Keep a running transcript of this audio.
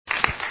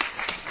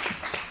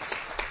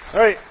All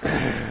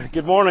right.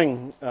 Good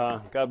morning.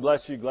 God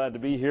bless you. Glad to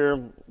be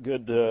here.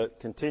 Good to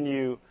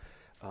continue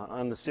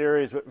on the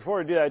series. But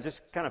before I do that, I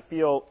just kind of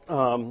feel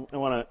I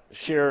want to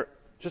share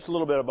just a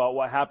little bit about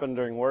what happened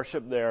during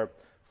worship there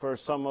for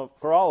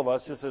all of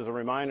us, just as a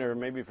reminder,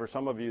 maybe for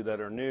some of you that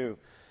are new.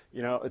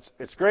 You know,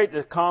 it's great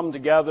to come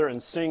together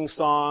and sing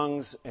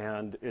songs,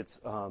 and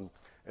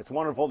it's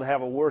wonderful to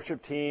have a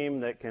worship team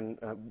that can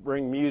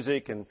bring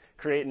music and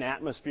create an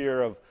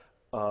atmosphere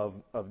of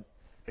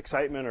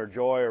excitement or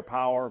joy or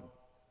power.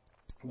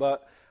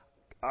 But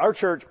our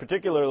church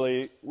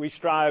particularly, we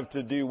strive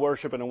to do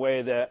worship in a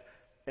way that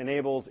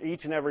enables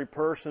each and every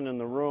person in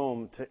the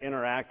room to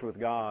interact with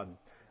God.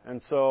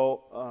 And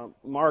so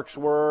Mark's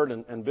word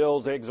and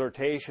Bill's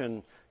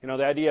exhortation, you know,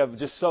 the idea of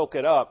just soak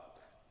it up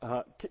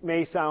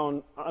may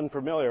sound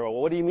unfamiliar.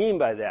 Well, what do you mean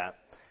by that?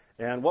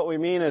 And what we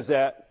mean is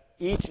that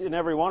each and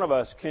every one of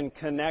us can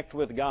connect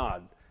with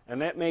God.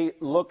 And that may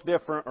look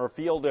different or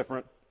feel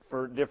different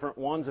for different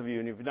ones of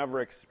you, and if you've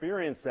never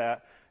experienced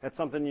that, that's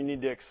something you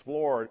need to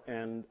explore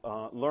and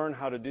learn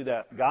how to do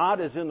that. God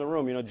is in the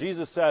room. You know,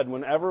 Jesus said,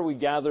 whenever we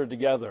gather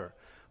together,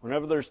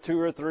 whenever there's two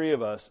or three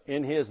of us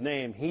in His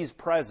name, He's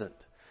present.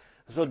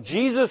 So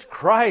Jesus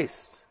Christ,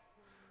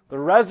 the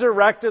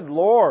resurrected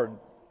Lord,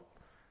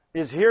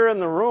 is here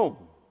in the room.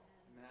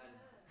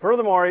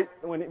 Furthermore,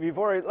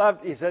 before He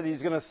left, He said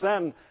He's going to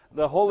send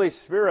the Holy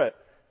Spirit,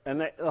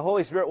 and the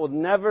Holy Spirit will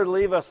never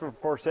leave us or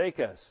forsake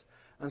us.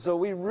 And so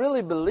we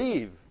really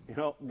believe, you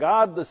know,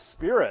 God the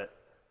Spirit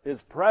is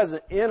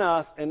present in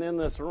us and in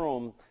this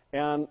room,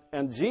 and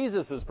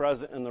Jesus is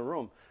present in the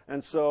room.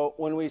 And so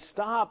when we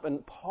stop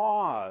and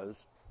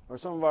pause, or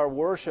some of our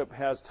worship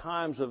has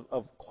times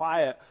of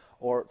quiet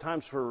or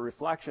times for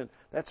reflection,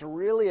 that's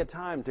really a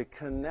time to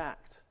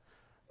connect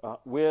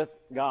with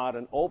God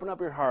and open up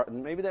your heart.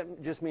 And maybe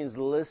that just means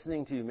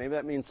listening to you. Maybe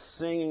that means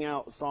singing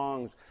out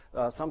songs,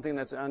 something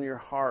that's on your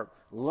heart.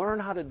 Learn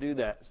how to do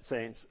that,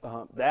 saints.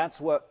 That's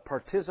what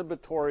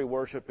participatory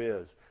worship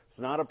is. It's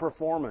not a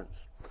performance.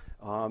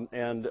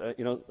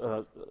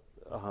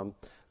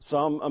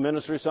 Some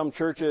ministries, some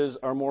churches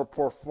are more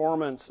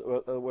performance,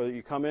 where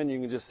you come in,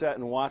 you can just sit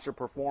and watch a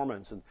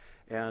performance.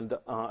 And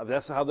if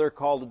that's how they're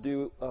called to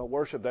do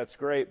worship, that's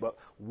great. But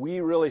we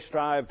really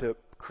strive to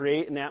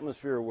create an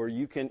atmosphere where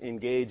you can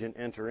engage and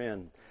enter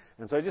in.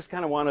 And so I just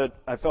kind of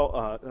I felt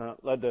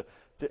led to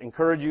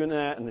encourage you in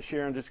that and to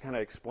share and just kind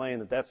of explain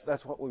that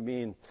that's what we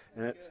mean.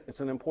 And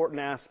it's an important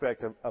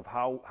aspect of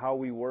how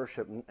we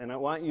worship. And I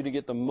want you to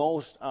get the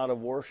most out of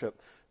worship,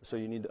 so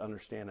you need to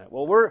understand that.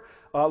 Well, we're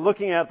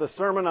looking at the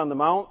Sermon on the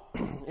Mount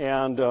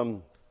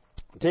and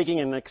taking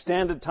an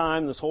extended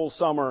time this whole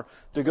summer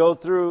to go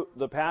through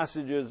the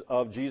passages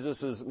of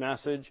Jesus'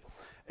 message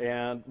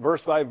and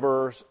verse by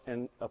verse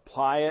and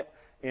apply it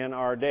in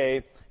our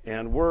day.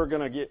 And we're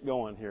going to get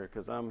going here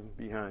because I'm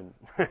behind.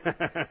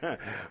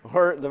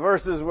 The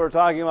verses we're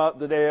talking about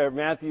today are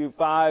Matthew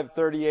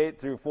 5:38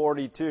 through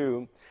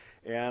 42.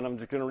 And I'm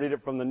just going to read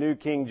it from the New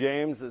King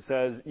James. It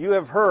says, "You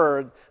have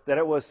heard that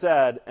it was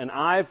said, an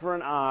eye for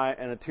an eye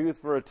and a tooth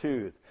for a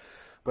tooth.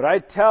 But I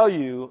tell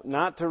you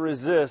not to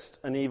resist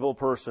an evil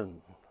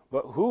person.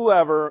 But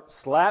whoever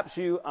slaps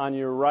you on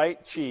your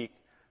right cheek,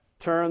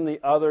 turn the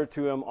other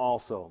to him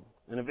also.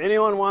 And if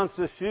anyone wants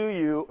to sue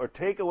you or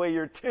take away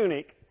your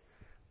tunic,"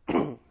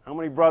 how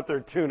many brought their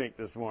tunic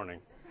this morning?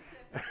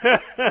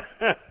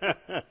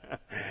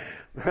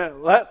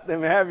 "Let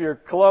them have your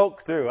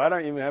cloak too." I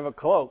don't even have a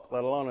cloak,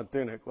 let alone a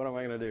tunic. What am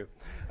I going to do?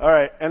 All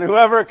right. "And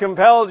whoever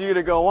compels you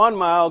to go 1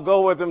 mile,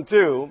 go with him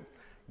 2.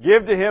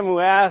 Give to him who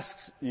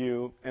asks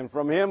you, and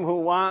from him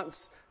who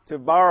wants to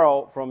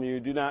borrow from you,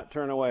 do not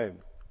turn away."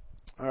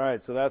 All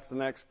right. So that's the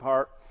next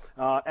part.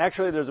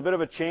 Actually, there's a bit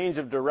of a change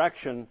of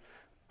direction.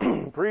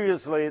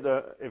 Previously,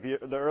 the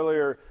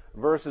earlier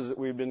verses that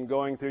we've been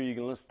going through, you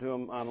can listen to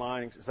them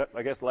online. Except,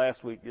 I guess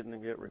last week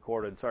didn't get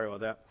recorded. Sorry about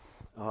that.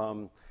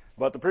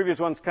 But the previous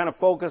ones kind of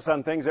focus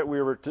on things that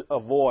we were to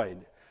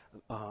avoid,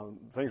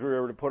 things we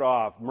were to put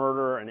off: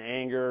 murder and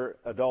anger,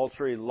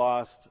 adultery,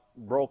 lust,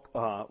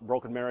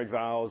 broken marriage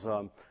vows,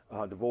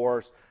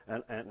 divorce,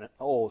 and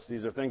oaths.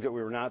 These are things that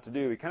we were not to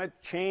do. It kind of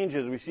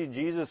changes. We see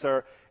Jesus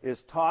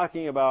is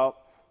talking about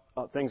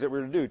things that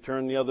we're to do: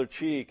 turn the other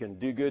cheek and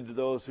do good to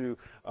those who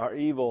are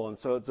evil. And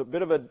so it's a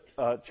bit of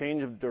a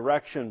change of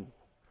direction.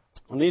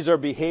 And these are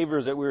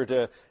behaviors that we're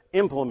to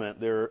implement.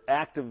 They're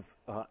active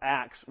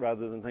acts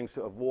rather than things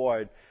to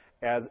avoid,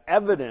 as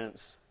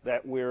evidence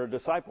that we're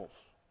disciples.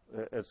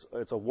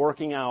 It's a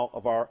working out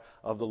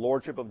of the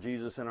lordship of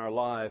Jesus in our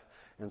life.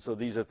 And so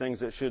these are things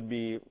that should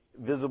be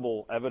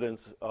visible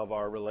evidence of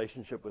our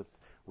relationship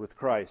with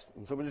Christ.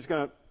 And so we're just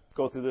going to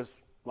go through this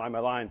line by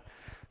line.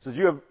 It says,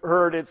 "You have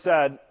heard it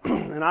said,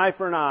 an eye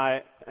for an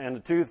eye and a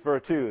tooth for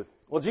a tooth."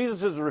 Well,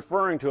 Jesus is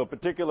referring to a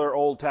particular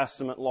Old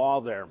Testament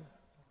law there.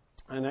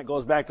 And that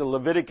goes back to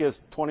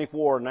Leviticus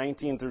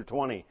 24:19 through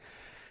 20.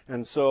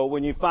 And so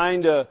when you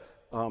find a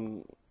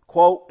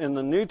quote in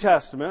the New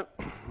Testament,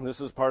 this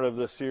is part of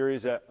the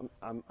series that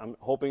I'm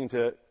hoping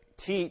to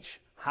teach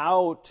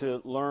how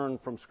to learn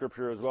from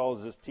Scripture as well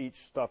as just teach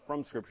stuff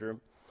from Scripture.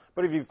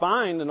 But if you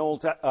find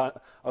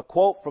a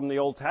quote from the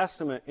Old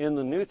Testament in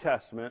the New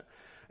Testament,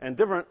 and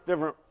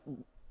different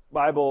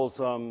Bibles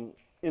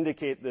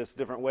indicate this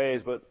different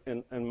ways, but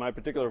in my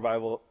particular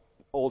Bible,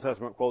 Old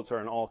Testament quotes are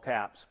in all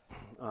caps.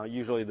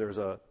 Usually there's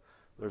a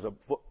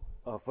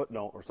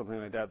footnote or something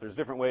like that. There's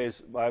different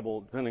ways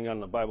Bible, depending on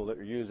the Bible that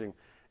you're using,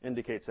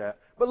 indicates that.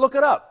 But look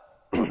it up.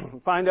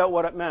 Find out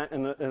what it meant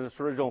in its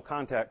original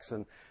context,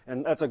 and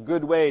that's a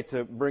good way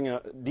to bring a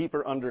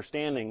deeper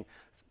understanding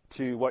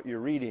to what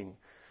you're reading.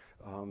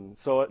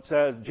 So it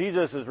says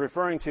Jesus is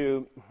referring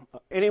to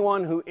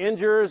anyone who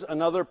injures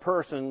another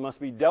person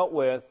must be dealt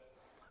with,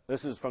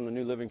 this is from the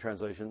New Living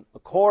Translation,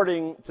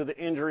 according to the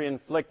injury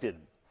inflicted.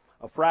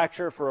 A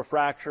fracture for a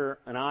fracture,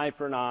 an eye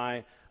for an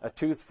eye, a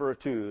tooth for a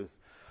tooth.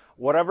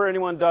 Whatever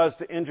anyone does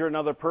to injure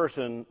another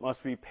person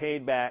must be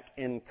paid back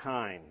in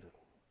kind.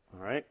 All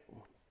right?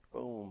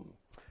 Boom.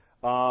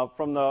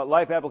 From the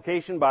Life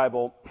Application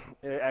Bible,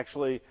 it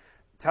actually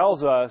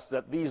tells us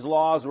that these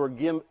laws were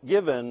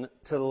given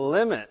to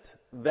limit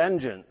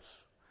vengeance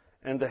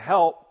and to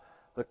help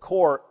the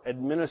court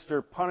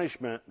administer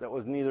punishment that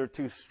was neither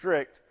too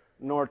strict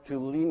nor too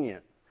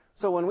lenient.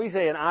 So when we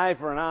say an eye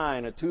for an eye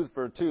and a tooth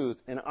for a tooth,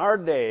 in our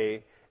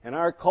day, in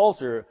our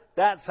culture,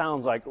 that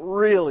sounds like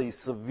really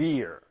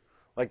severe,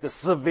 like the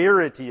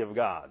severity of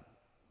God.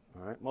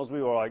 All right? Most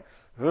people are like,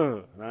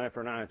 an eye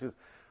for an eye, a tooth.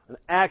 In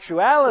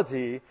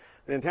actuality,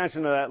 the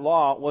intention of that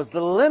law was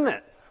to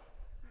limit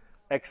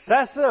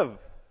excessive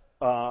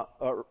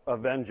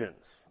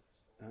vengeance.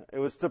 It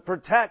was to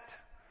protect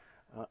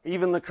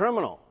even the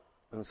criminal,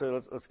 and so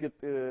let's get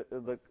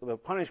the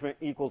punishment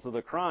equal to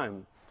the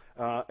crime.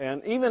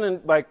 And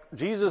even by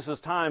Jesus'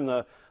 time,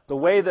 the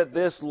way that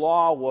this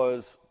law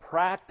was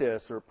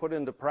practiced or put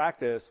into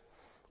practice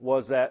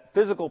was that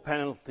physical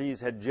penalties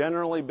had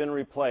generally been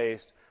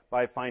replaced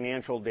by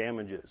financial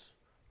damages.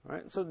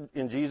 Right? So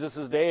in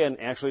Jesus' day, and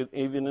actually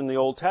even in the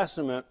Old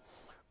Testament,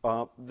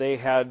 they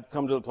had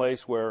come to the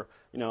place where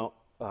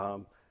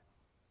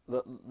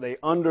they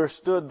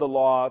understood the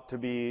law to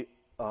be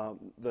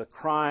the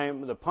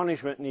crime, the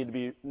punishment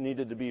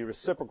needed to be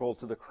reciprocal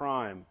to the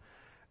crime,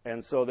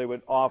 and so they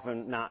would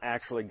often not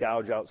actually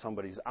gouge out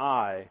somebody's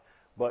eye,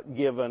 but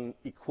give an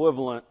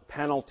equivalent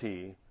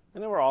penalty,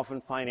 and they were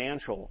often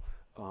financial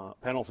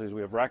penalties.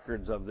 We have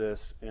records of this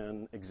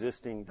in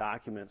existing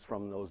documents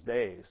from those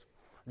days.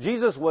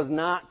 Jesus was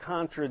not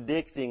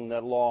contradicting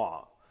the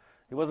law.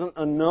 He wasn't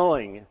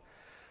annulling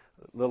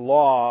the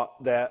law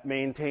that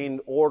maintained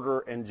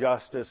order and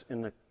justice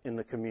in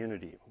the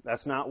community.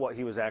 That's not what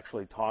he was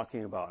actually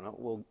talking about. And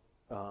we'll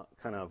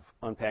kind of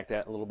unpack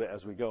that a little bit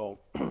as we go.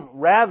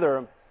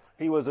 Rather,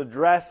 he was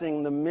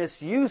addressing the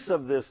misuse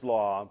of this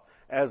law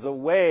as a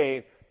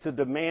way to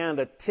demand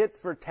a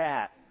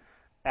tit-for-tat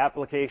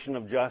application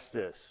of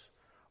justice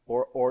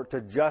or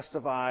to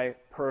justify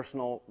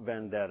personal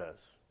vendettas.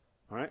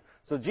 All right?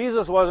 So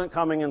Jesus wasn't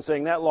coming and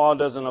saying that law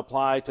doesn't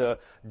apply to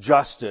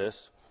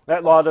justice.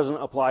 That law doesn't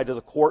apply to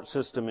the court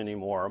system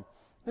anymore.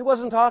 He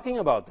wasn't talking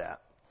about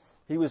that.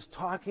 He was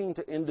talking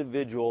to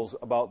individuals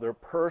about their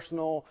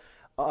personal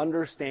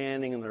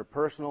understanding and their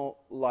personal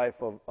life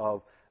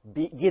of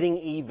getting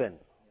even,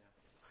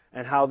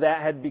 and how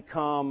that had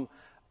become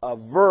a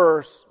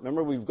verse.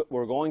 Remember,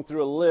 we're going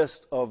through a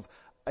list of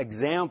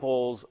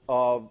examples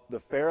of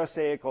the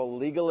Pharisaical,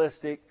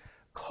 legalistic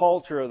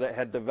culture that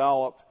had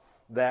developed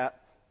that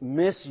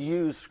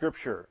misused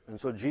Scripture. And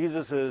so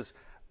Jesus is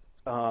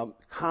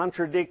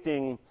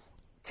contradicting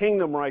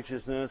kingdom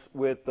righteousness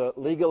with the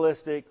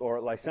legalistic or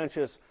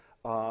licentious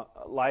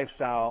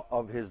lifestyle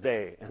of his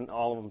day, and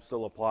all of them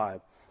still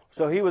apply.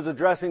 So he was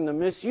addressing the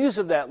misuse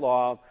of that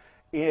law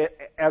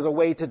as a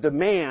way to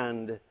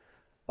demand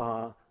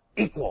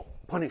equal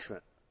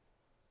punishment.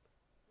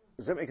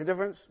 Does that make a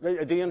difference?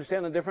 Do you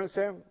understand the difference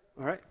there?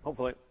 All right,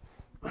 hopefully.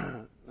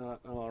 Not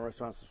a lot of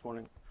restaurants this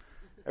morning.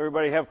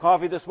 Everybody have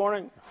coffee this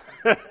morning?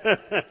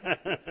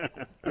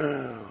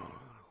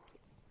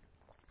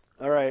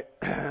 All right.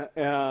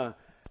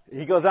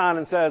 He goes on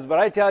and says, "But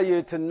I tell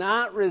you to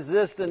not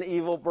resist an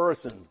evil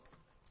person,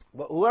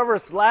 but whoever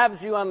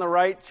slaps you on the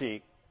right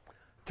cheek,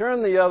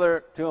 turn the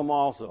other to him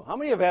also." How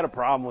many have had a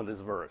problem with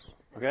this verse?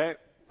 Okay?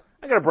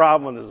 I got a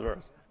problem with this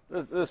verse.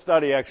 This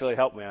study actually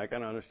helped me. I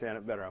kind of understand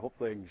it better.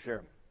 Hopefully I can share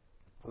it.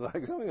 It's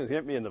like something has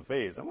hit me in the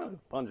face. I'm going to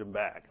punch him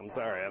back. I'm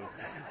sorry.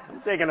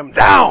 I'm taking him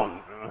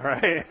down. All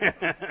right?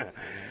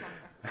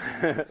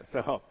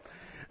 So,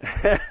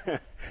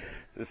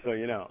 just so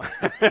you know.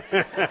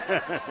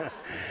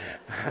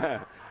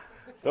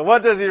 So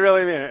what does he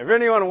really mean? If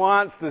anyone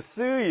wants to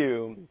sue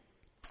you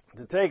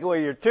to take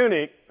away your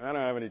tunic, I don't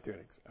have any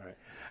tunics. All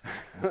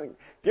right.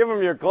 Give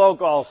him your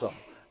cloak also.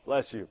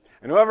 Bless you.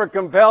 And whoever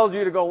compels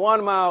you to go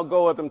 1 mile,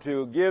 go with them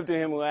 2. Give to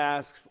him who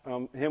asks,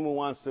 him who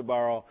wants to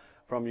borrow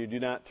from you. Do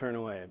not turn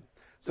away.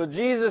 So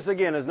Jesus,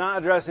 again, is not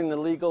addressing the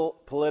legal,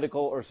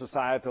 political, or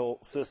societal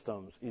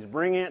systems. He's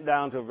bringing it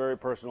down to a very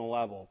personal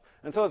level.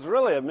 And so it's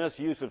really a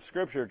misuse of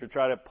Scripture to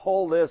try to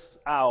pull this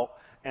out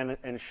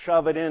and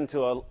shove it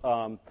into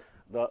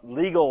the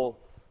legal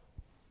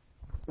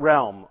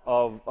realm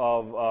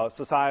of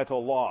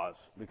societal laws,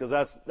 because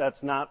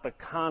that's not the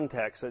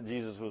context that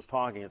Jesus was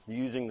talking. It's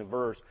using the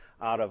verse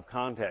out of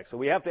context. So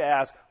we have to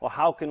ask, well,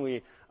 how can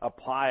we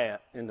apply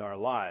it into our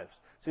lives?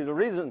 See, the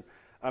reason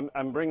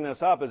I'm bringing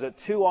this up is that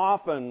too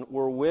often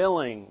we're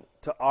willing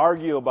to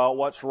argue about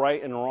what's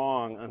right and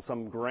wrong on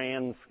some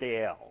grand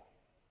scale.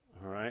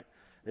 All right?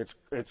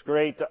 It's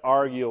great to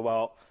argue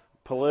about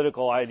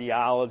political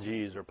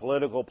ideologies or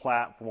political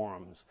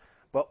platforms,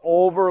 but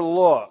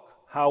overlook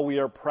how we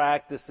are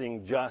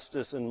practicing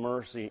justice and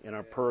mercy in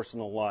our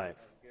personal life.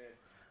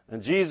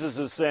 And Jesus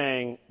is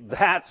saying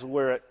that's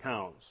where it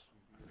counts.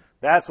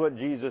 That's what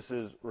Jesus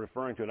is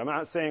referring to. And I'm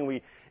not saying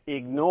we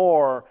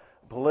ignore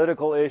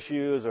political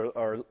issues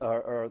or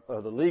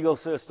the legal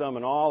system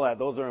and all that.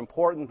 Those are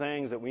important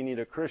things that we need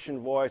a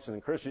Christian voice and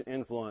a Christian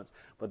influence.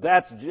 But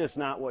that's just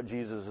not what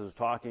Jesus is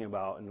talking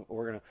about, and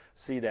we're going to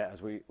see that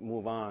as we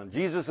move on.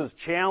 Jesus is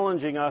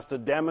challenging us to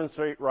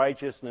demonstrate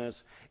righteousness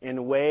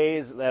in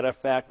ways that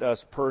affect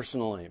us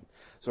personally.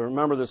 So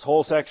remember, this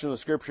whole section of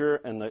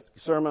Scripture and the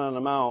Sermon on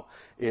the Mount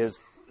is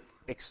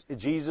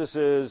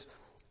Jesus'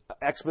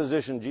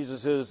 exposition,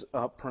 Jesus'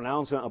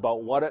 pronouncement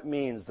about what it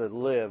means to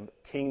live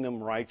kingdom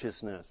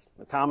righteousness.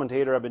 The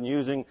commentator I've been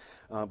using,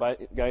 by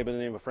a guy by the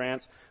name of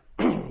France,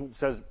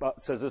 says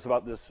this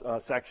about this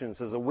section. It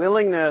says, a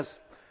willingness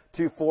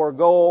to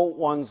forego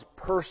one's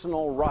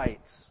personal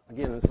rights.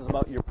 Again, this is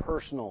about your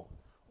personal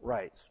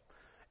rights.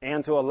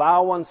 And to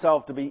allow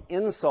oneself to be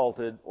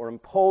insulted or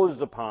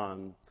imposed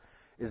upon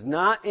is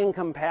not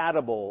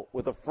incompatible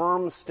with a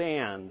firm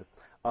stand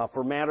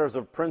for matters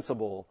of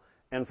principle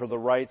and for the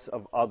rights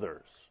of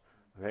others.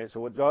 Okay, so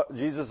what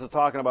Jesus is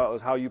talking about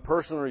is how you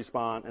personally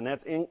respond, and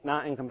that's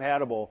not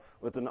incompatible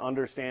with an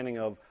understanding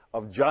of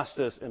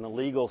justice in a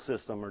legal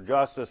system or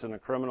justice in a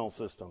criminal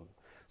system.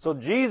 So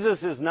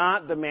Jesus is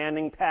not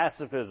demanding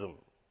pacifism,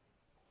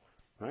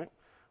 right?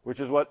 Which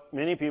is what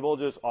many people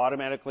just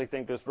automatically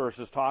think this verse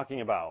is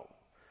talking about.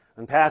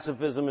 And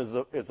pacifism is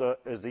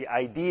the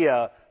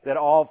idea that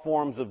all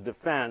forms of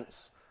defense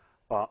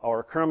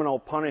or criminal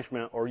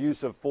punishment or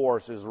use of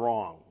force is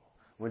wrong.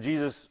 When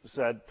Jesus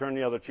said, turn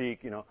the other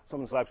cheek,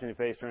 someone slaps you in your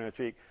face, turn the other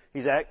cheek,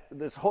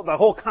 the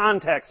whole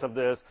context of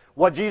this,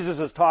 what Jesus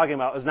is talking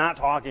about is not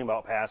talking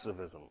about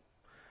pacifism.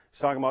 He's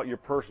talking about your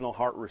personal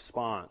heart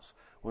response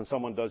when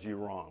someone does you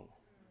wrong.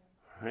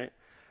 Right?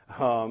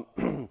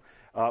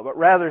 But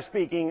rather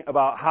speaking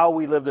about how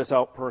we live this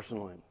out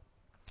personally.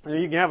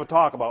 And you can have a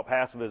talk about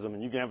pacifism,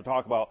 and you can have a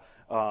talk about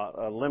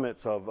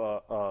limits of,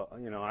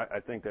 I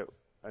think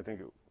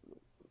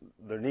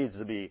there needs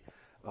to be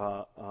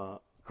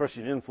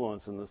Christian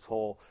influence in this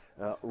whole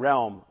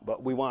realm,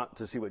 but we want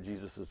to see what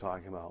Jesus is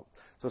talking about.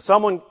 So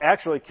someone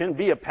actually can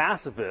be a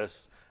pacifist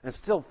and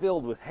still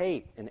filled with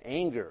hate and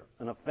anger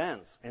and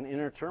offense and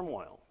inner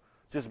turmoil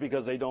just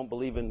because they don't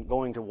believe in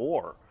going to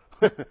war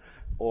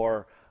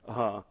or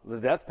the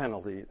death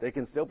penalty. They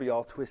can still be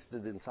all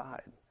twisted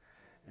inside.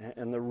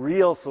 And the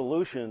real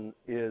solution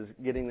is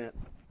getting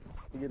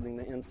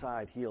the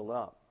inside healed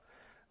up.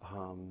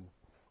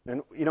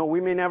 And,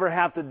 we may never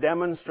have to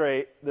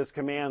demonstrate this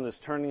command, this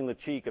turning the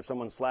cheek if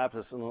someone slaps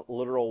us in a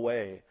literal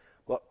way.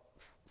 But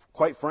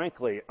quite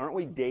frankly, aren't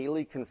we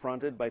daily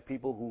confronted by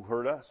people who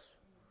hurt us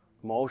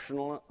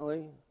emotional,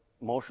 I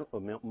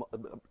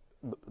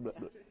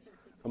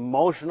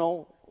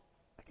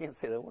can't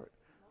say that word.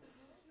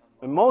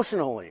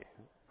 Emotionally.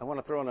 I want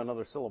to throw in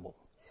another syllable.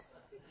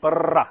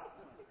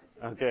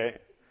 Okay.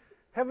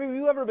 Have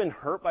you ever been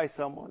hurt by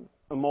someone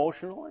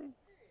emotionally?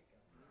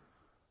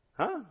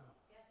 Huh?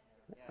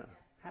 Yeah.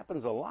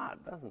 Happens a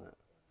lot, doesn't it?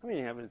 I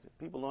mean,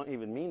 people don't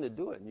even mean to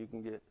do it, and you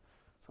can get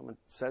someone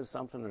says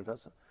something or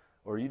doesn't,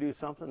 or you do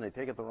something, they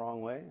take it the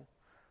wrong way,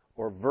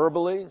 or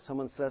verbally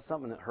someone says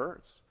something that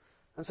hurts,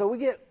 and so we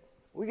get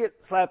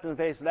slapped in the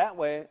face that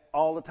way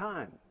all the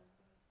time.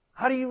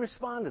 How do you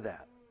respond to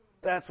that?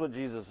 That's what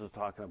Jesus is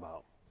talking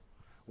about.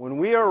 When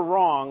we are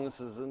wrong, this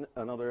is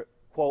another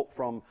quote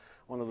from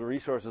one of the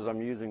resources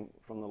I'm using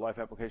from the Life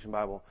Application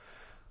Bible.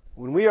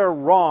 When we are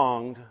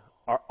wronged,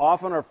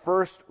 often our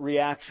first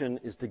reaction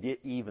is to get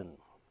even.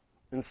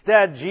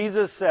 Instead,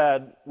 Jesus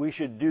said we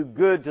should do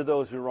good to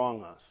those who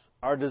wrong us.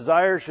 Our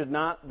desire should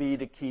not be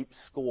to keep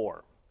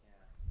score.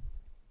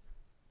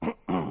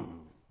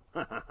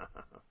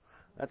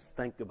 Let's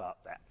think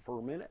about that for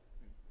a minute.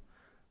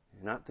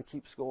 Not to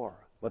keep score,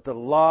 but to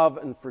love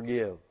and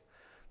forgive.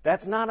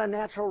 That's not a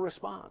natural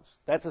response.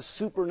 That's a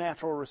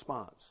supernatural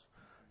response.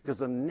 Because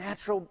the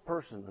natural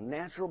person, the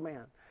natural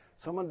man,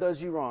 someone does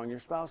you wrong, your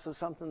spouse does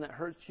something that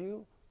hurts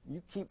you,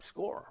 you keep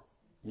score.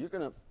 You're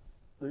going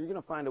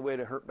to find a way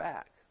to hurt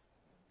back.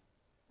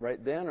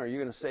 Right then, or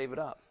you're going to save it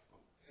up.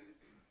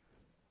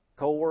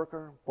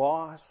 Coworker,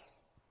 boss,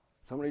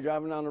 somebody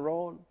driving down the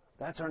road,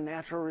 that's our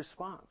natural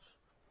response.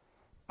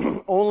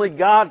 Only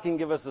God can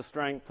give us the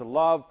strength to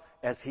love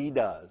as He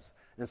does.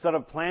 Instead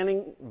of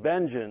planning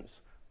vengeance,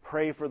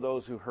 pray for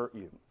those who hurt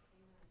you.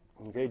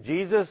 Okay,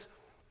 Jesus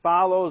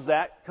follows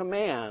that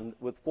command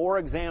with 4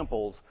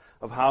 examples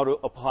of how to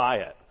apply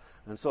it.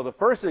 And so the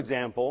first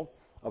example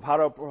of how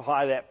to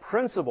apply that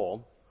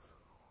principle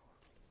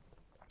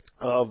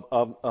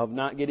of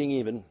not getting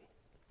even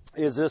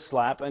is this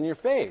slap on your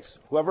face.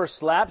 Whoever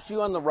slaps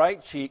you on the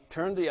right cheek,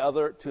 turn the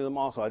other to them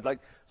also. I'd like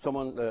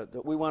someone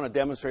that we want to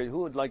demonstrate. Who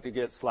would like to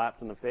get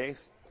slapped in the face?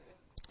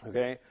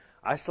 Okay.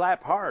 I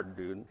slap hard,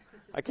 dude.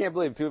 I can't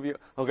believe two of you.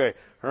 Okay,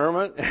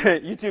 Herman,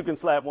 you two can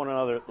slap one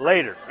another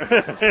later.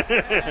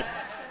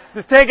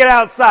 Just take it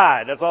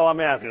outside. That's all I'm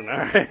asking. All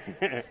right.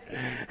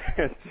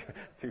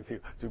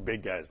 Two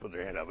big guys put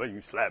their hand up.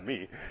 You slap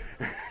me.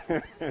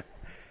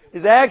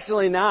 He's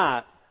actually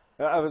not.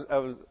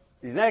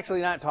 He's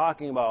actually not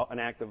talking about an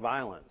act of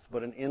violence,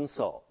 but an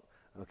insult.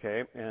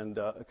 Okay, and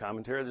a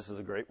commentary. This is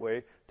a great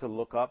way to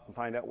look up and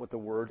find out what the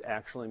word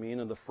actually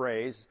means, and the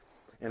phrase.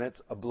 And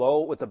it's a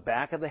blow with the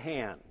back of the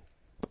hand.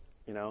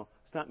 You know,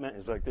 it's not meant.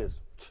 It's like this.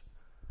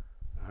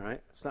 All right.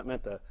 It's not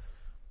meant to.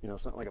 You know,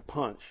 it's not like a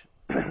punch.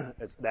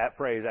 That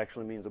phrase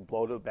actually means a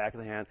blow to the back of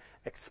the hand,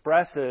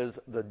 expresses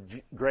the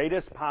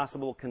greatest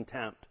possible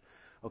contempt,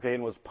 okay,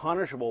 and was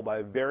punishable by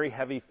a very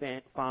heavy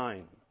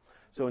fine.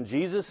 So in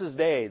Jesus'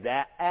 day,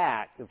 that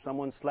act, if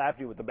someone slapped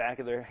you with the back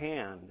of their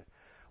hand,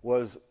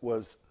 was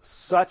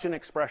such an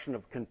expression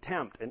of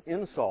contempt and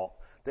insult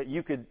that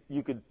you could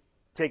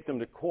take them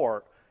to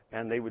court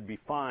and they would be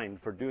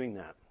fined for doing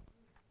that.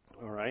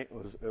 All right,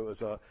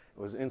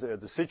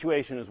 the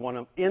situation is one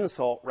of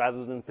insult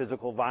rather than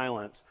physical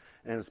violence,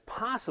 and it's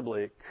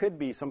possibly, it could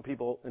be, some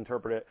people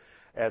interpret it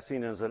as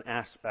seen as an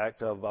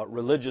aspect of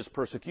religious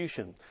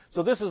persecution.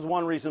 So this is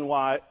one reason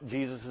why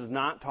Jesus is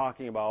not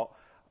talking about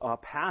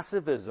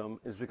pacifism,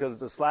 is because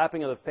the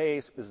slapping of the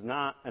face is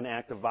not an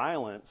act of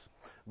violence,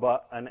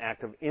 but an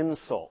act of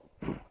insult.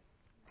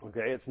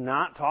 Okay, it's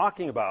not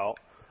talking about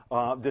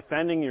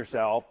defending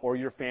yourself or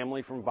your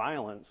family from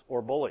violence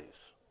or bullies.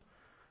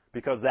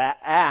 Because that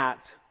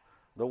act,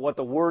 what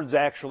the words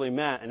actually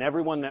meant, and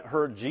everyone that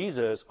heard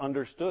Jesus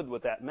understood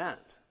what that meant.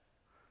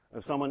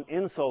 If someone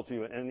insults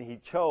you, and he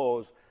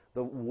chose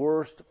the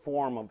worst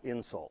form of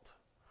insult,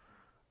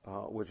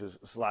 which is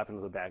slapping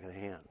to the back of the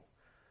hand.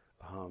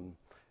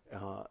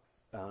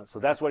 So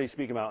that's what he's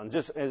speaking about. And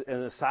just as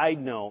a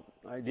side note,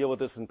 I deal with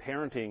this in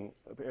parenting.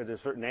 At a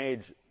certain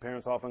age,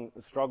 parents often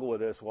struggle with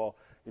this. Well,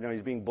 you know,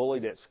 he's being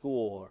bullied at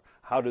school, or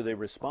how do they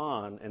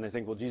respond? And they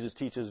think, well, Jesus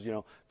teaches, you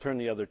know, turn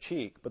the other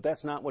cheek. But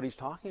that's not what he's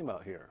talking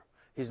about here.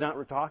 He's not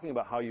talking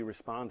about how you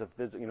respond to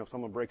physical. You know, if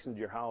someone breaks into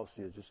your house,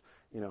 you just,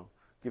 you know,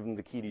 give them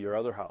the key to your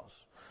other house.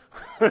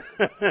 You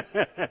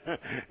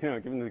know,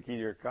 give them the key to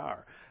your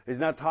car. He's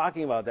not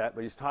talking about that,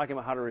 but he's talking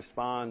about how to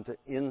respond to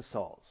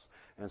insults.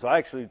 And so I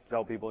actually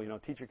tell people, you know,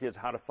 teach your kids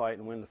how to fight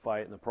and win the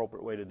fight and the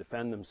appropriate way to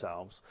defend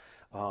themselves.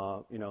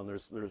 You know,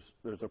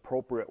 there's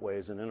appropriate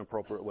ways and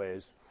inappropriate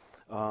ways.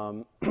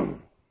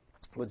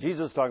 But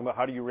Jesus is talking about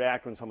how do you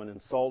react when someone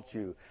insults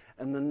you.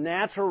 And the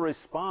natural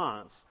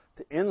response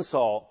to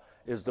insult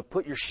is to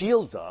put your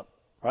shields up,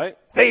 right?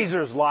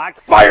 Phasers locked,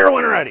 fire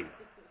when ready.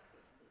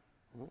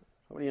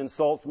 Somebody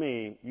insults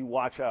me, you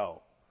watch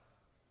out.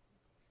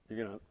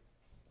 You're going to,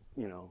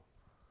 you know,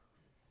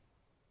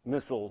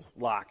 missiles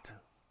locked,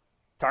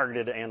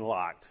 targeted and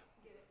locked.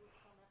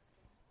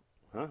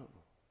 Huh?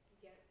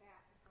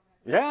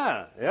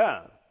 Yeah.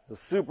 The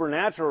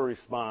supernatural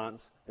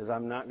response is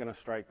I'm not going to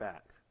strike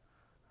back.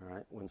 All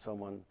right? When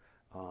someone,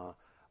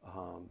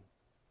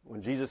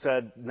 when Jesus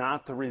said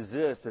not to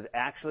resist, it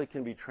actually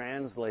can be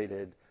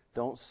translated,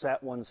 don't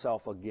set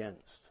oneself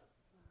against.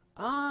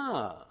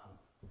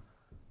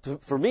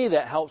 For me,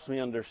 that helps me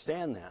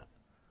understand that.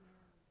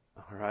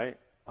 All right?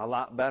 A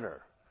lot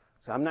better.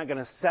 So I'm not going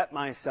to set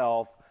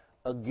myself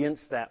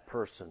against that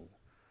person.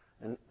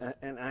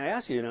 And I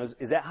ask you, you know,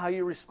 is that how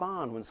you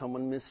respond when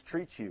someone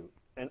mistreats you?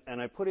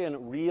 And I put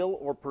in real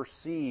or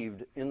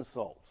perceived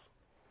insults.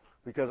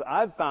 Because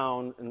I've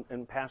found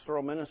in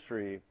pastoral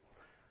ministry,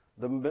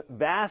 the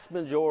vast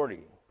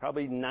majority,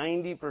 probably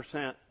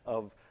 90%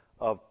 of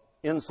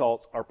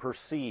insults are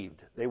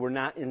perceived. They were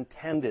not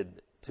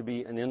intended to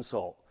be an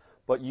insult,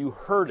 but you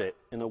heard it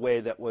in a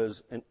way that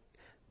was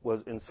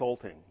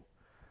insulting.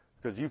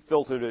 Because you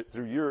filtered it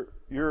through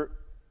your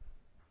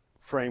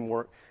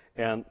framework,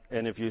 and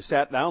if you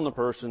sat down the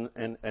person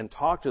and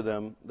talked to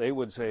them, they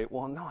would say,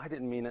 well, no, I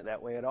didn't mean it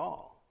that way at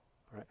all.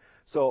 Right?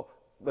 So,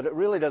 but it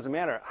really doesn't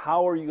matter.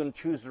 How are you going to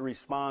choose to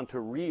respond to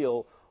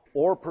real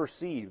or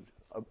perceived?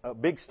 A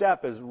big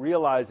step is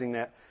realizing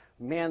that,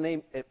 man,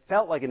 it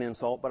felt like an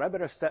insult, but I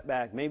better step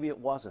back. Maybe it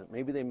wasn't.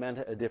 Maybe they meant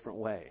it a different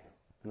way.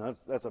 And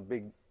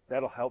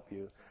that'll help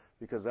you,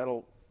 because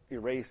that'll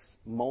erase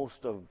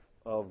most of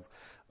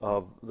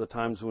the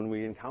times when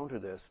we encounter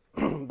this.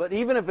 But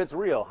even if it's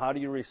real, how do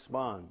you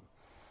respond?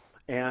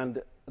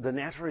 And the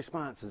natural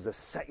response is to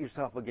set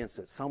yourself against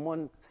it.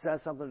 Someone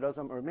says something, does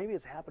something, or maybe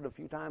it's happened a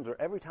few times, or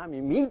every time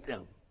you meet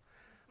them,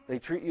 they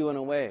treat you in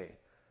a way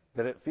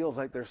that it feels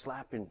like they're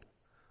slapping,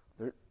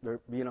 they're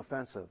being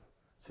offensive.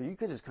 So you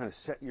could just kind of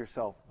set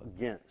yourself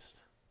against.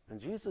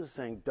 And Jesus is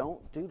saying, don't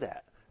do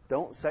that.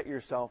 Don't set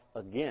yourself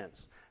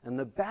against. And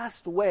the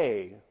best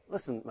way,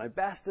 listen, my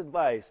best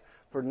advice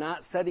for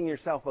not setting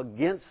yourself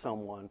against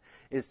someone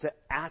is to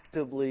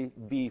actively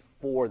be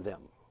for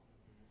them.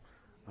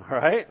 All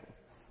right?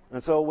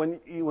 And so when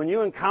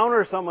you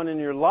encounter someone in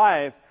your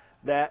life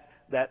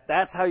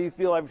that's how you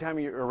feel every time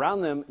you're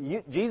around them,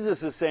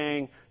 Jesus is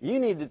saying you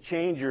need to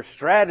change your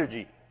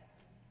strategy.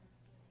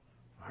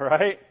 All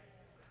right?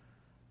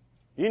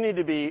 You need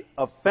to be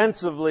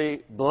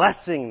offensively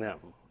blessing them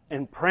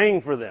and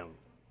praying for them.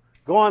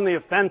 Go on the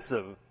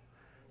offensive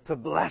to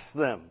bless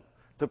them,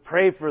 to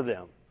pray for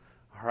them.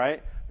 All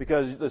right?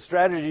 Because the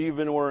strategy you've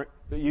been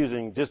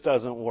using just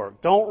doesn't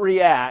work. Don't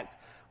react,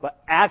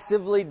 but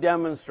actively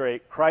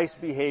demonstrate Christ's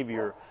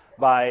behavior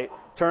by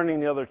turning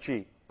the other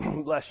cheek.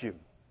 Bless you.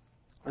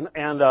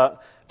 And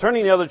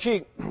turning the other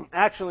cheek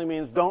actually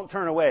means don't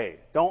turn away.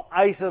 Don't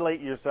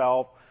isolate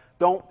yourself.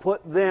 Don't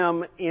put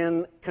them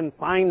in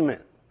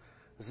confinement.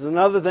 This is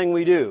another thing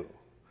we do.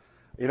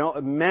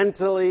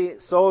 Mentally,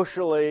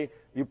 socially,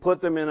 you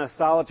put them in a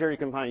solitary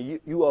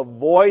confinement. You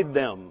avoid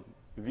them.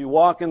 If you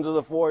walk into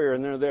the foyer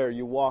and they're there,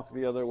 you walk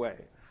the other way.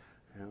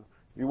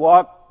 You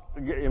walk,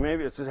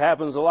 maybe it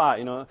happens a lot.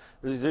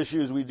 There's these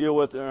issues we deal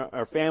with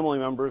our family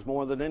members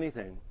more than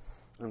anything.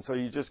 And so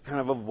you just kind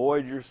of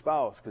avoid your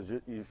spouse because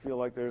you feel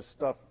like there's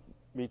stuff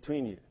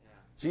between you.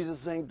 Jesus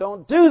is saying,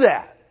 don't do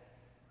that.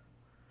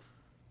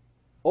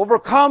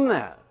 Overcome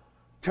that.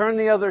 Turn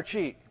the other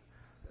cheek.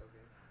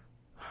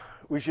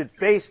 We should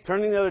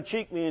turning the other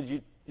cheek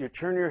means you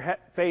turn your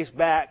face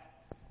back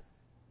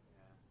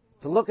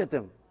to look at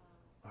them.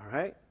 All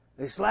right?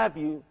 They slap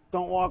you,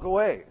 don't walk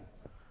away.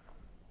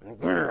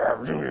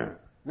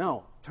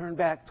 No, turn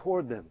back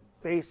toward them.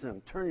 Face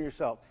them. Turn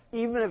yourself.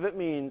 Even if it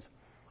means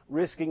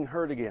risking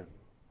hurt again.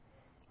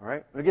 All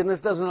right? Again,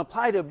 this doesn't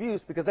apply to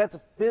abuse because that's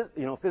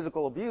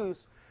physical abuse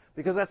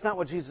because that's not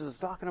what Jesus is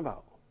talking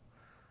about.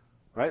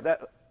 Right?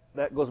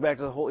 That goes back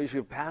to the whole issue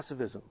of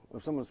pacifism.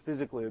 If someone's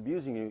physically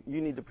abusing you,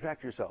 you need to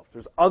protect yourself.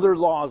 There's other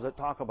laws that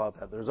talk about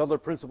that. There's other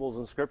principles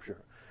in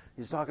Scripture.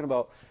 He's talking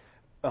about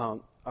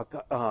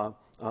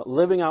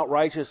living out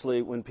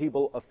righteously when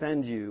people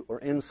offend you or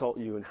insult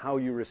you and how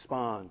you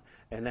respond.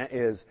 And that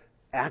is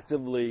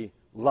actively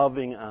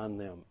loving on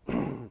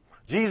them.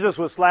 Jesus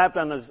was slapped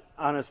on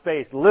his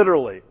face,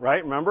 literally,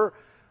 right? Remember?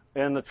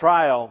 In the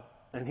trial,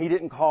 and he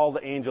didn't call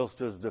the angels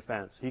to his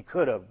defense. He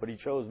could have, but he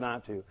chose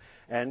not to.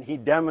 And he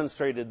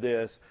demonstrated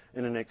this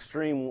in an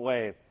extreme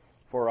way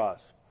for us.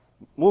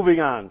 Moving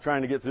on,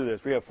 trying to get through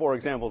this. We have 4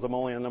 examples. I'm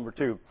only on number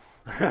 2.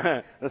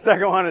 The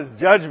second one is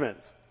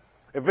judgments.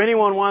 If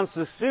anyone wants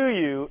to sue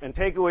you and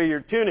take away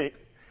your tunic,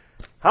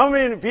 how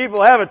many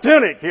people have a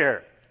tunic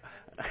here?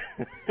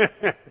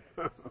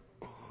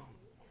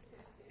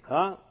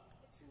 Huh?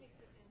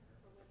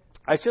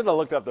 I should have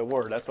looked up the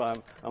word. That's why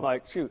I'm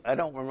like, shoot, I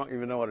don't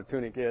even know what a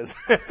tunic is.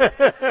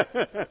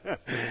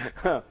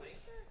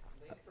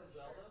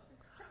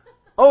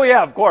 Oh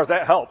yeah, of course,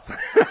 that helps.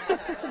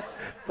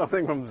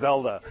 Something from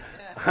Zelda.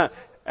 I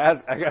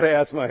got to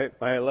ask my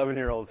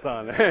 11-year-old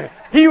son.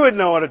 He would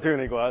know what a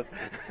tunic was.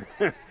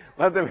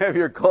 Let them have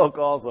your cloak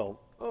also.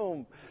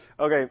 Boom.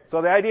 Okay,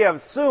 so the idea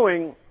of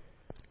suing,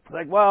 it's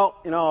like,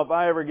 well, if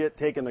I ever get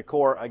taken to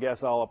court, I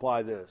guess I'll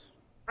apply this.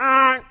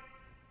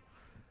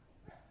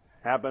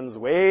 Happens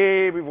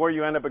way before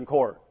you end up in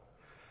court.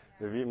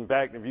 In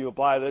fact, if you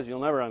apply this, you'll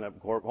never end up in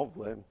court,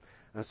 hopefully.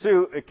 And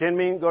sue, it can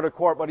mean go to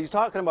court, but he's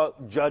talking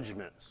about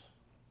judgments.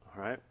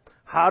 All right?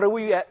 How do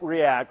we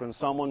react when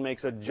someone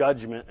makes a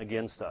judgment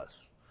against us?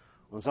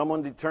 When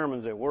someone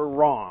determines that we're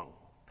wrong.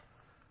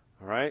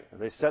 All right?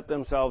 They set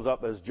themselves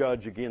up as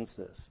judge against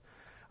this.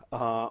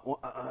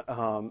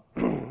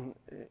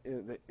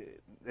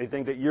 They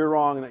think that you're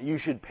wrong and that you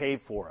should pay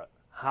for it.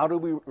 How do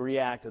we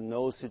react in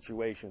those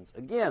situations?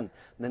 Again,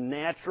 the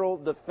natural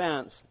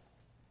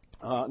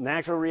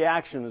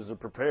reaction is to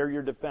prepare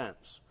your defense.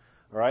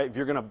 All right?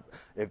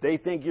 If they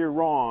think you're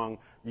wrong,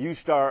 you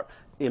start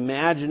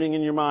imagining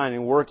in your mind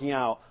and working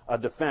out a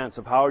defense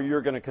of how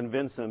you're going to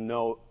convince them,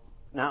 no,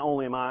 not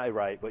only am I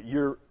right, but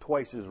you're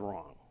twice as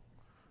wrong.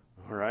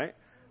 All right?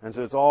 And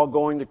so it's all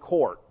going to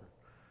court.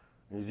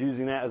 He's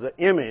using that as an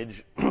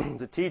image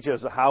to teach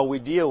us how we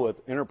deal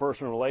with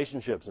interpersonal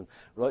relationships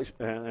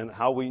and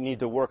how we need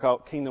to work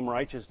out kingdom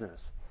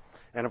righteousness.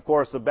 And of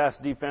course, the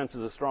best defense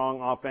is a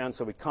strong offense,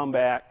 so we come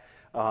back,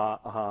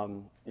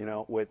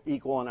 with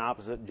equal and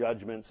opposite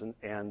judgments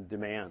and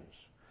demands.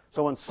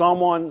 So when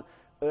someone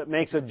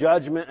makes a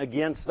judgment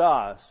against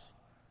us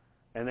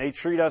and they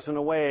treat us in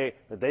a way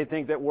that they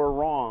think that we're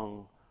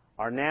wrong,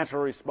 our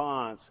natural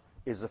response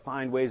is to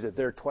find ways that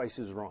they're twice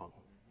as wrong.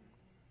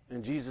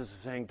 And Jesus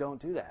is saying,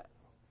 don't do that.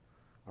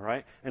 All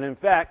right? And in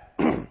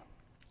fact,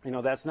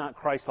 that's not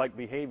Christ-like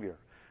behavior.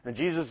 And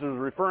Jesus is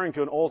referring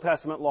to an Old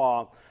Testament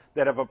law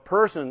that if a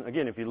person,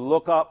 again, if you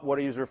look up what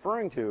he's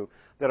referring to,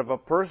 that if a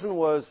person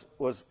was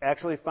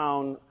actually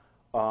found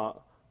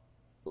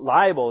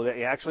liable, that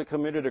he actually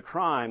committed a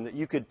crime, that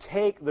you could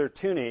take their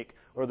tunic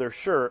or their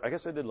shirt, I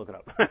guess I did look it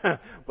up,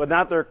 but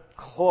not their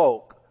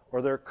cloak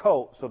or their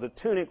coat. So the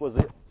tunic was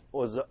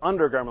the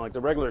undergarment, like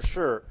the regular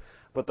shirt,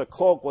 but the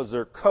cloak was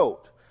their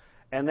coat.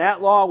 And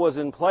that law was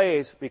in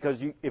place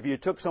because if you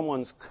took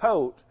someone's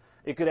coat,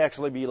 it could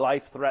actually be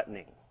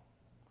life-threatening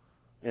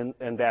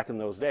and back in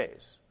those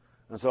days.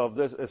 And so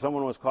if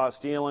someone was caught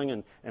stealing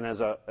and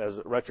as a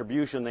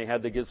retribution they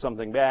had to give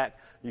something back,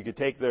 you could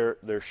take their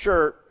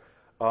shirt,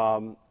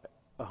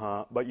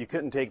 but you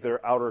couldn't take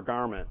their outer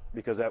garment,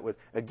 because that would,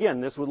 again,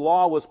 this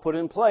law was put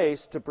in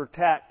place to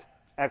protect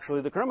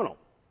actually the criminal,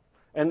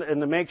 and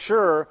to make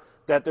sure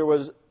that there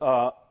was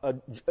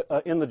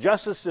in the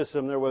justice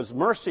system there was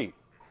mercy,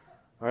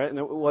 all right, and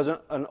it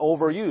wasn't an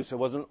overuse, it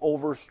wasn't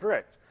over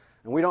strict.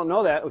 And we don't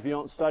know that if you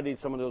don't study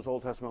some of those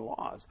Old Testament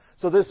laws.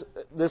 So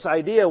this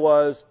idea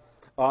was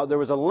there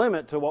was a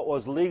limit to what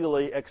was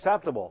legally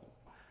acceptable.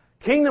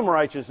 Kingdom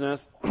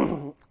righteousness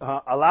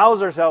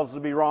allows ourselves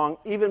to be wrong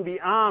even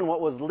beyond what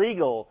was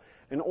legal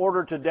in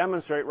order to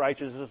demonstrate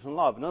righteousness and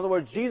love. In other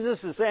words,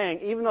 Jesus is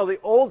saying, even though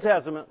the Old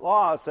Testament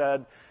law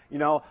said,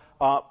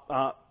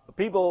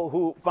 people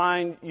who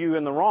find you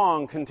in the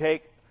wrong can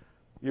take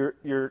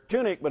your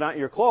tunic but not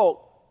your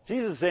cloak,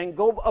 Jesus is saying,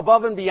 go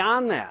above and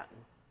beyond that.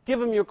 Give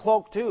them your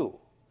cloak too.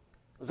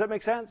 Does that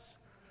make sense?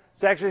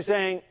 It's actually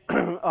saying,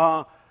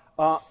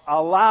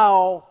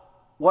 allow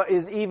what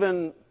is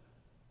even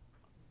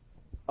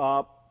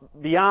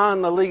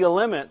beyond the legal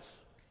limits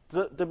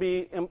to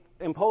be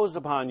imposed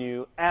upon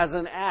you as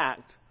an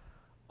act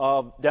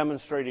of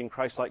demonstrating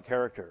Christ-like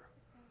character.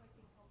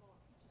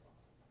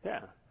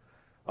 Yeah.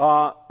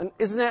 And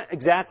isn't that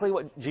exactly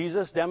what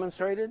Jesus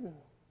demonstrated?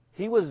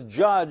 He was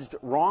judged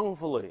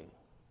wrongfully.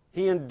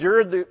 He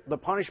endured the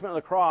punishment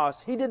of the cross.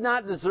 He did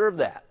not deserve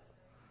that.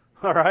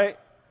 All right?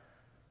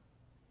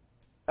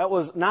 That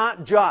was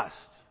not just.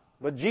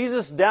 But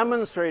Jesus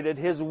demonstrated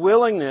His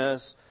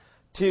willingness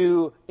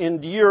to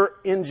endure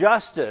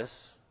injustice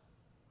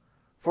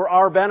for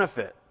our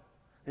benefit.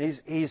 And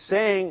he's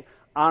saying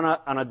on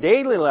a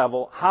daily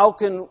level, how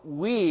can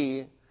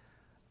we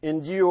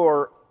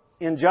endure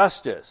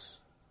injustice?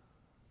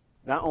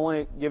 Not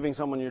only giving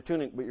someone your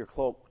tunic, but your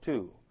cloak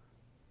too.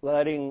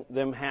 Letting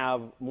them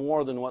have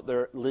more than what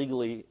they're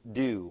legally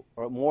due,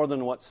 or more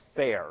than what's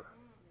fair.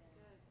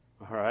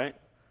 All right?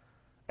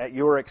 At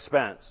your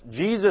expense.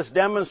 Jesus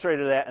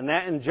demonstrated that, and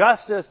that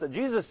injustice that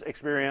Jesus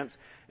experienced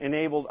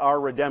enabled our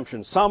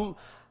redemption. Some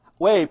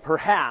way,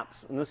 perhaps,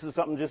 and this is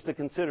something just to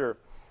consider,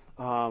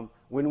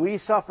 when we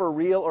suffer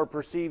real or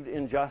perceived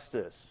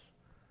injustice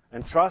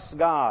and trust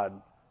God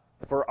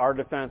for our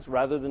defense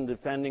rather than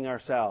defending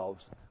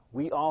ourselves,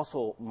 we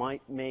also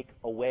might make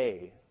a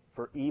way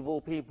for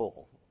evil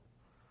people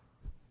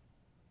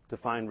to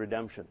find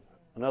redemption.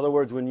 In other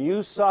words, when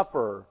you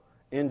suffer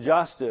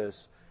injustice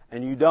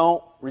and you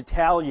don't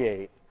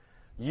retaliate,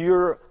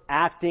 you're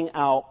acting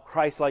out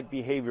Christ-like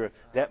behavior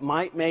that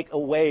might make a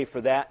way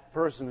for that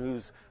person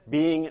who's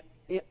being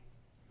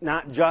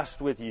not just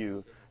with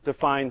you to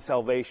find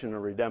salvation or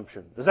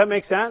redemption. Does that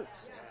make sense?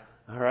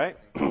 All right.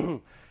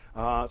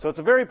 So it's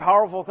a very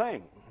powerful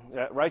thing.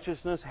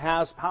 Righteousness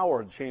has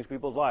power to change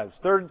people's lives.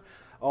 Third,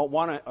 I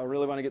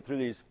really want to get through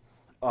these.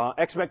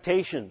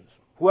 Expectations.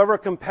 Whoever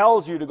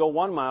compels you to go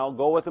 1 mile,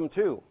 go with them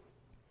 2.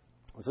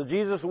 So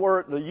Jesus'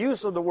 word, the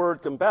use of the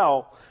word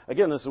compel,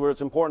 again, this is where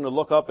it's important to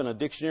look up in a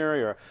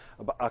dictionary or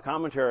a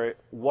commentary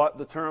what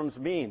the terms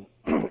mean.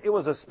 It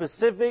was a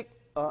specific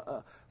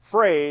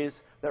phrase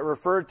that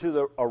referred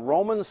to a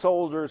Roman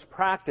soldier's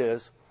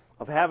practice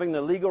of having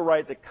the legal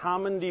right to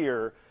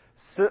commandeer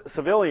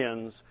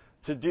civilians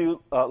to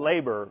do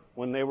labor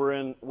when they were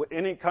in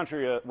any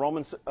country a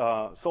Roman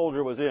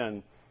soldier was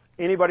in.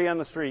 Anybody on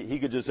the street, he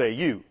could just say,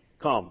 "You,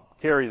 come,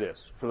 carry this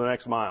for the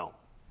next mile."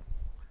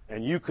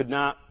 And you could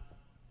not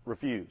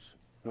refuse.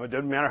 It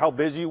didn't matter how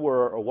busy you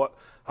were or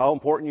how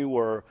important you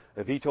were.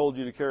 If he told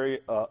you to carry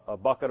a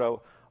bucket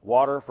of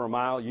water for a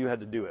mile, you had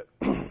to do it.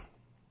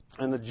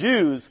 And the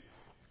Jews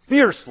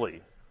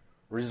fiercely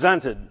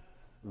resented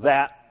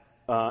that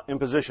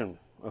imposition.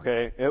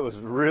 Okay, it was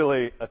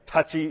really a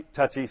touchy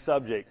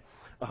subject,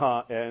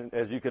 and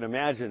as you can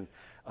imagine.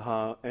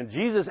 And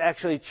Jesus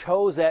actually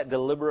chose that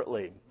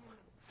deliberately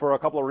for a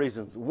couple of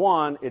reasons.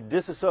 One, it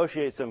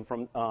disassociates him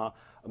from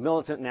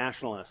militant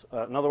nationalists.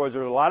 In other words,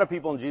 there were a lot of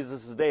people in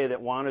Jesus' day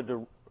that wanted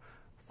to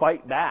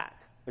fight back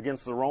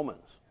against the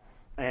Romans,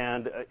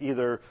 and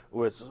either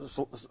with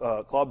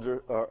clubs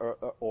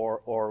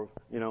or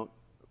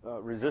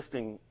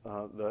resisting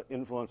the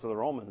influence of the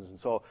Romans. And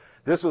so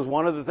this was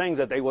one of the things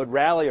that they would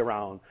rally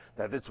around,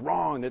 that it's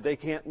wrong, that they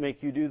can't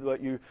make you do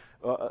what you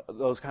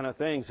those kind of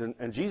things.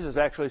 And Jesus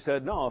actually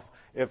said, no,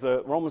 if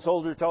the Roman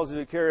soldier tells you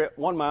to carry it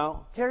 1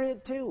 mile, carry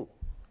it 2.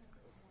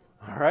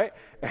 All right?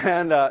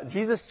 And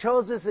Jesus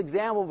chose this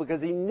example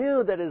because he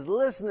knew that his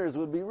listeners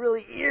would be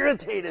really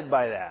irritated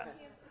by that.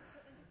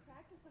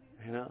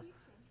 You know?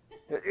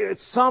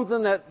 It's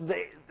something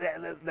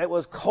that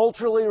was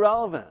culturally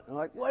relevant. I'm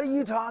like, what are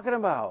you talking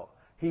about?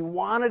 He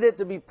wanted it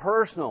to be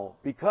personal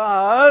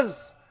because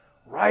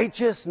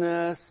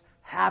righteousness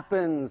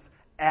happens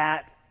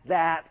at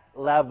that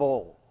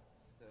level.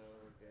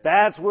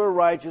 That's where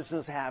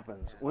righteousness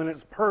happens, when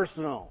it's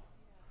personal.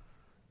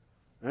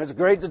 And it's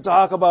great to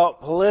talk about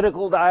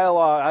political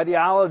dialogue,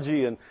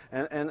 ideology,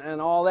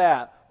 and all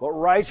that. But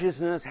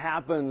righteousness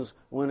happens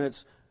when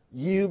it's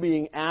you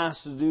being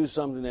asked to do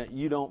something that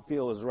you don't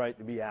feel is right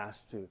to be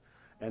asked to.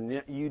 and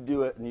yet you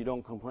do it and you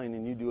don't complain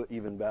and you do it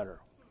even better.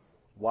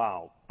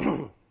 Wow.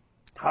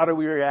 How do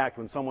we react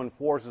when someone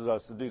forces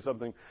us to do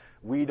something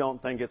we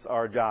don't think it's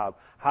our job?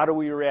 How do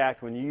we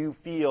react when you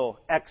feel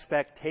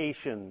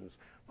expectations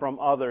from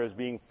others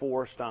being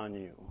forced on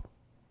you?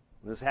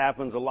 This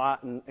happens a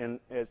lot, and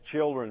as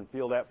children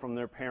feel that from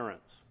their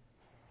parents,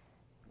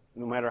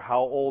 no matter how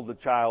old the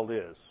child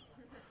is.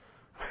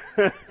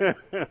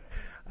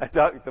 I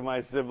talk to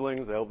my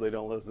siblings. I hope they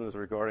don't listen to this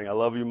recording. I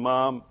love you,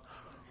 Mom.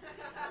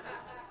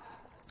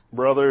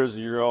 Brothers,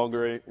 you're all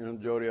great.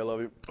 Jody, I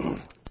love you.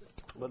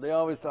 But they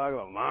always talk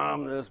about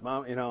Mom this,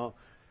 Mom,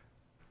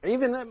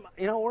 Even,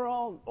 we're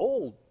all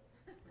old.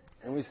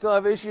 And we still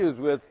have issues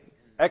with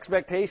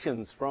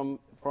expectations from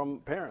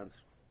parents.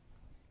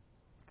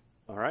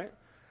 All right?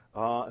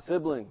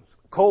 Siblings,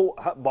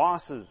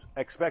 bosses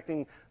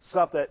expecting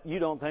stuff that you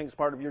don't think is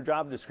part of your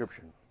job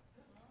description.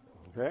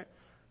 Okay?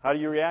 How do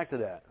you react to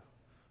that?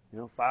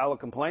 File a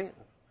complaint.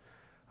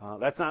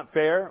 That's not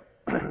fair.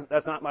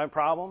 That's not my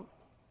problem.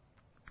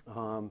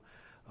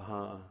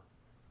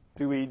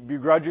 Do we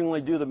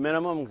begrudgingly do the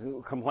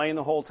minimum, complain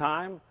the whole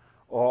time,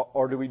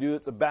 or do we do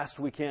it the best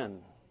we can?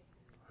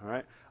 All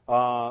right.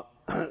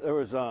 There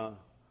was I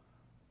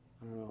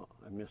don't know,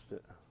 I missed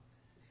it.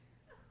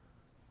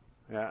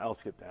 Yeah, I'll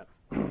skip that.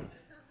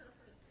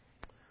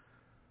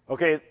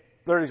 Okay,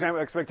 third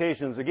example,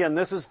 expectations. Again,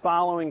 this is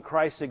following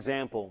Christ's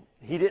example.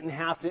 He didn't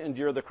have to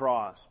endure the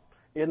cross.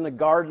 In the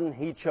garden,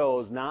 he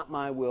chose, not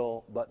my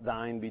will, but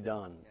thine be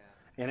done.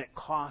 Yeah. And it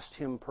cost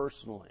him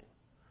personally.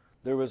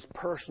 There was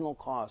personal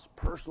cost.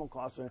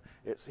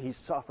 He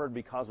suffered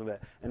because of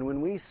it. And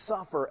when we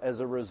suffer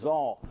as a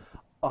result,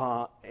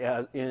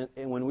 and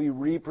when we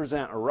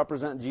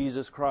represent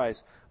Jesus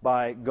Christ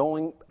by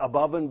going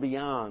above and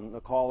beyond the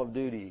call of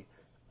duty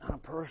on a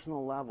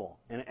personal level,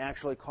 and it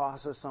actually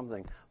costs us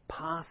something,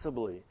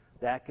 possibly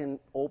that can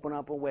open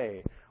up a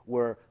way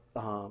where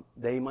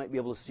they might be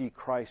able to see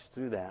Christ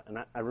through that. And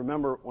I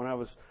remember when I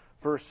was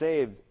first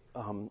saved,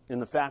 in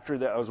the factory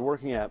that I was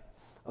working at,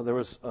 there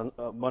was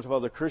a bunch of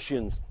other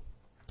Christians,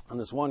 and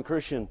this one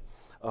Christian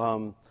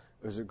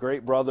was a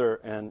great brother,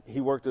 and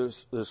he worked as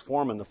this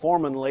foreman. The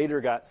foreman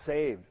later got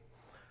saved.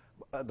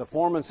 The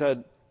foreman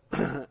said,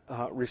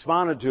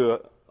 responded to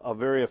a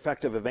very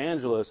effective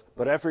evangelist,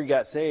 but after he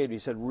got saved, he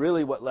said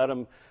really what led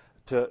him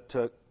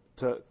to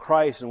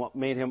Christ and what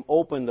made him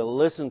open to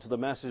listen to the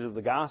message of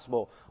the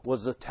gospel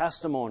was the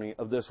testimony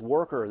of this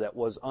worker that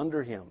was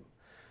under him.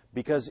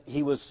 Because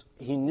he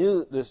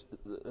knew this,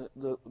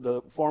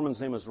 the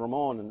foreman's name was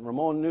Ramon, and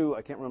Ramon knew,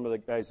 I can't remember the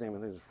guy's name, I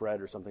think it was Fred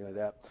or something like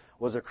that,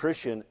 was a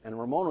Christian, and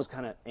Ramon was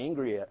kind of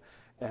angry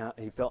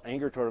he felt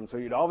anger toward him, so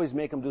he'd always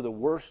make him do the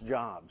worst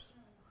jobs,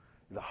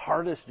 the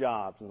hardest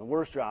jobs and the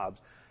worst jobs,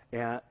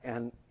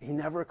 and he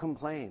never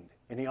complained,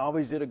 and he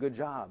always did a good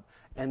job.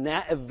 And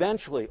that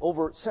eventually,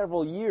 over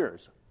several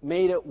years,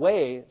 made it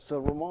way so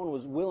Ramon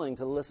was willing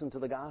to listen to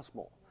the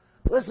gospel.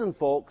 Listen,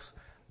 folks,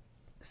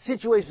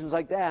 situations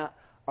like that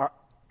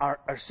are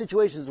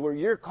situations where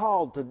you're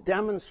called to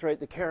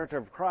demonstrate the character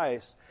of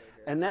Christ,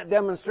 and that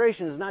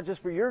demonstration is not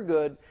just for your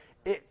good,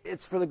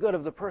 it's for the good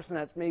of the person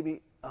that's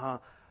maybe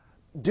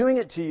doing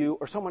it to you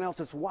or someone else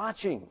that's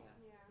watching.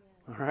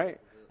 All right?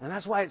 And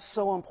that's why it's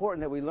so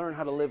important that we learn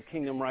how to live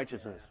kingdom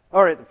righteousness.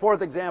 All right, the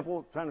fourth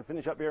example, trying to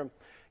finish up here.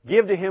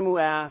 Give to him who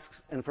asks,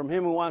 and from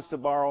him who wants to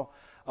borrow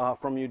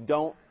from you,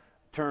 don't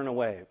turn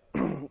away.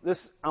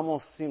 This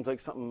almost seems like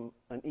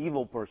an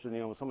evil person,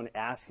 when someone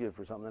asks you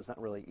for something, that's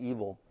not really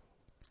evil.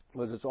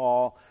 Because it's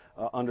all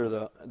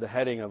under the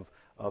heading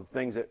of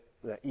things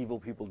that evil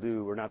people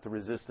do. We're not to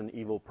resist an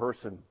evil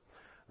person.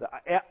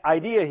 The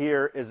idea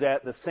here is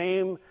that the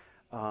same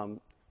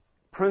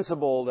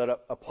principle that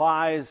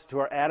applies to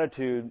our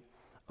attitude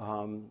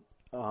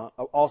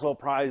also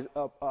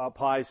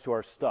applies to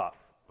our stuff.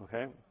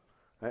 Okay?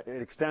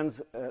 It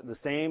extends the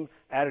same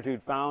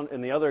attitude found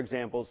in the other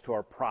examples to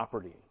our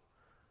property,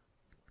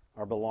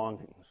 our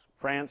belongings.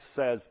 France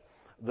says,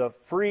 the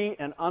free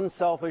and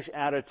unselfish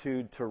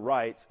attitude to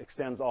rights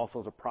extends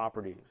also to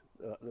property,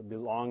 the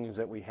belongings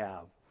that we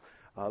have.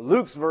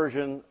 Luke's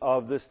version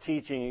of this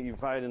teaching, you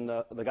find in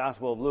the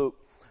Gospel of Luke,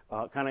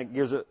 kind of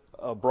gives it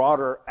a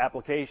broader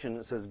application.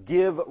 It says,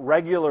 give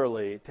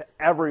regularly to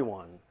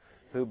everyone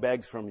who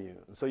begs from you.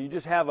 So you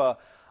just have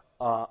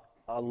a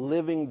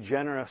living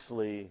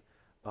generously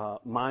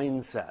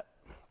mindset.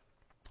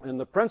 And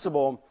the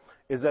principle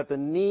is that the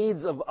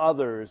needs of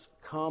others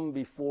come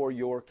before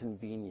your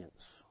convenience.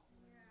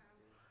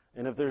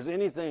 And if there's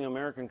anything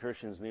American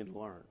Christians need to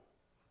learn,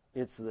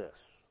 it's this.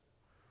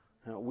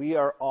 We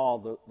are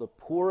all, the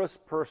poorest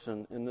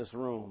person in this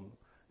room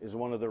is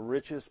one of the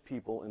richest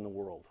people in the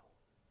world.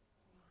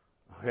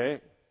 Okay?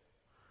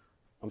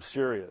 I'm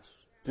serious.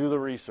 Do the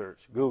research.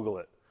 Google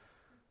it.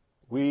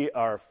 We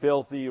are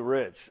filthy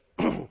rich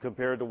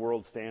compared to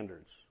world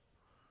standards.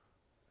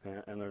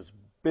 And there's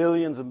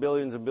billions and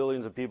billions and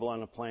billions of people on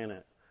the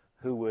planet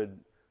who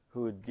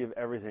would give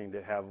everything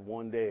to have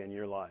one day in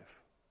your life.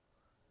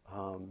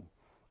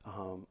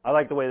 I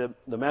like the way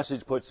the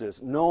message puts this.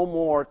 No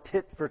more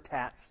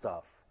tit-for-tat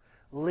stuff.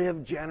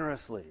 Live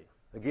generously.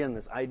 Again,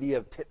 this idea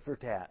of tit for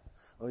tat.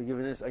 Oh, you're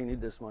giving this, I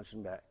need this much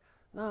in back.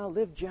 No,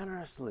 live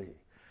generously.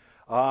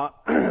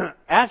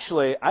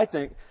 Actually, I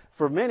think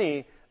for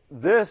many,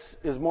 this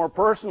is more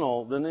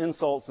personal than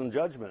insults and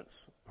judgments,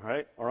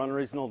 right? Or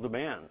unreasonable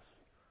demands.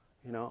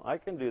 You know, I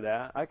can do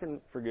that. I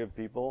can forgive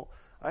people.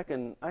 I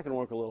can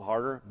work a little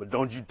harder, but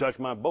don't you touch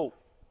my boat.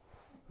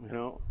 You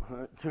know,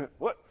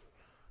 what?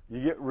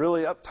 You get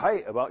really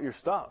uptight about your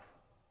stuff.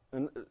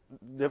 And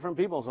different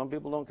people, some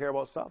people don't care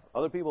about stuff.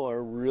 Other people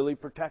are really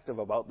protective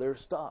about their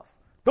stuff.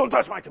 Don't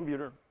touch my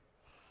computer.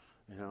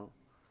 You know,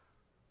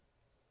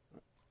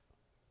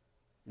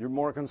 you're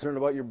more concerned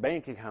about your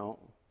bank account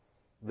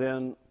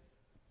than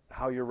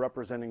how you're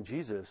representing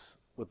Jesus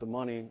with the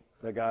money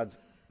that God's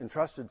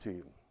entrusted to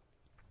you.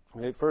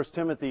 Okay, 1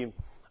 Timothy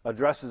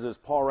addresses this.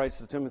 Paul writes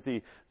to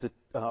Timothy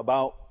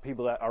about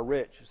people that are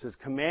rich. He says,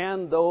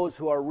 command those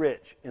who are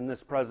rich in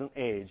this present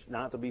age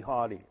not to be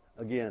haughty.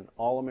 Again,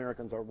 all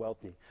Americans are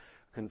wealthy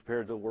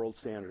compared to world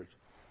standards.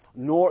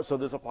 So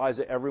this applies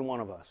to every one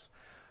of us.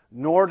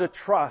 Nor to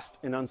trust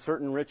in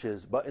uncertain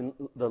riches, but in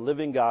the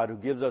living God who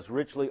gives us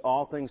richly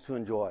all things to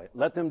enjoy.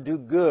 Let them do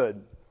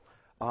good,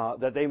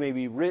 that they may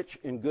be rich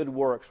in good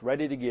works,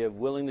 ready to give,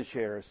 willing to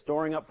share,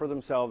 storing up for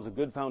themselves a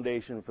good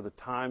foundation for the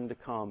time to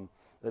come,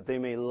 that they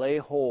may lay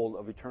hold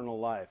of eternal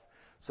life.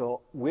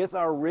 So with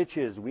our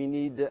riches, we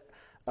need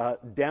to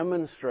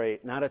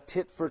demonstrate not a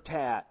tit for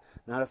tat,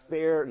 not a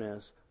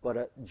fairness, but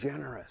a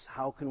generous.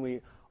 How can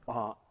we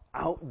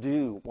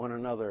outdo one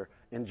another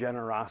in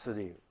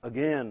generosity?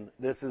 Again,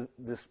 this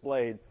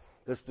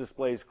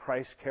displays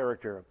Christ's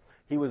character.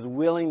 He was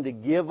willing to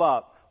give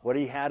up what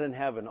he had in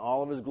heaven,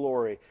 all of his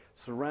glory,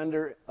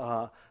 surrender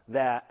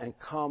that, and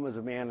come as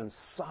a man and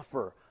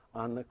suffer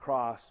on the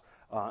cross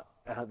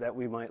that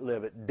we might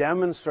live. It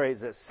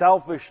demonstrates that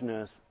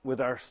selfishness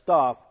with our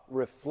stuff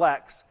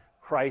reflects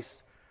Christ's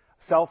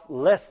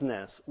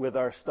selflessness with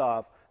our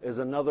stuff is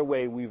another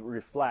way we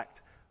reflect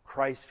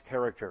Christ's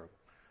character.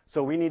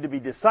 So we need to be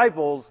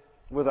disciples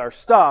with our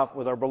stuff,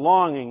 with our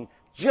belonging,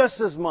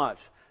 just as much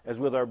as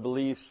with our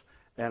beliefs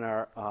and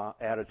our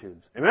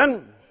attitudes.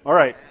 Amen? All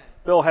right.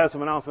 Bill has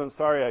some announcements.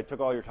 Sorry I took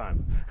all your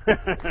time.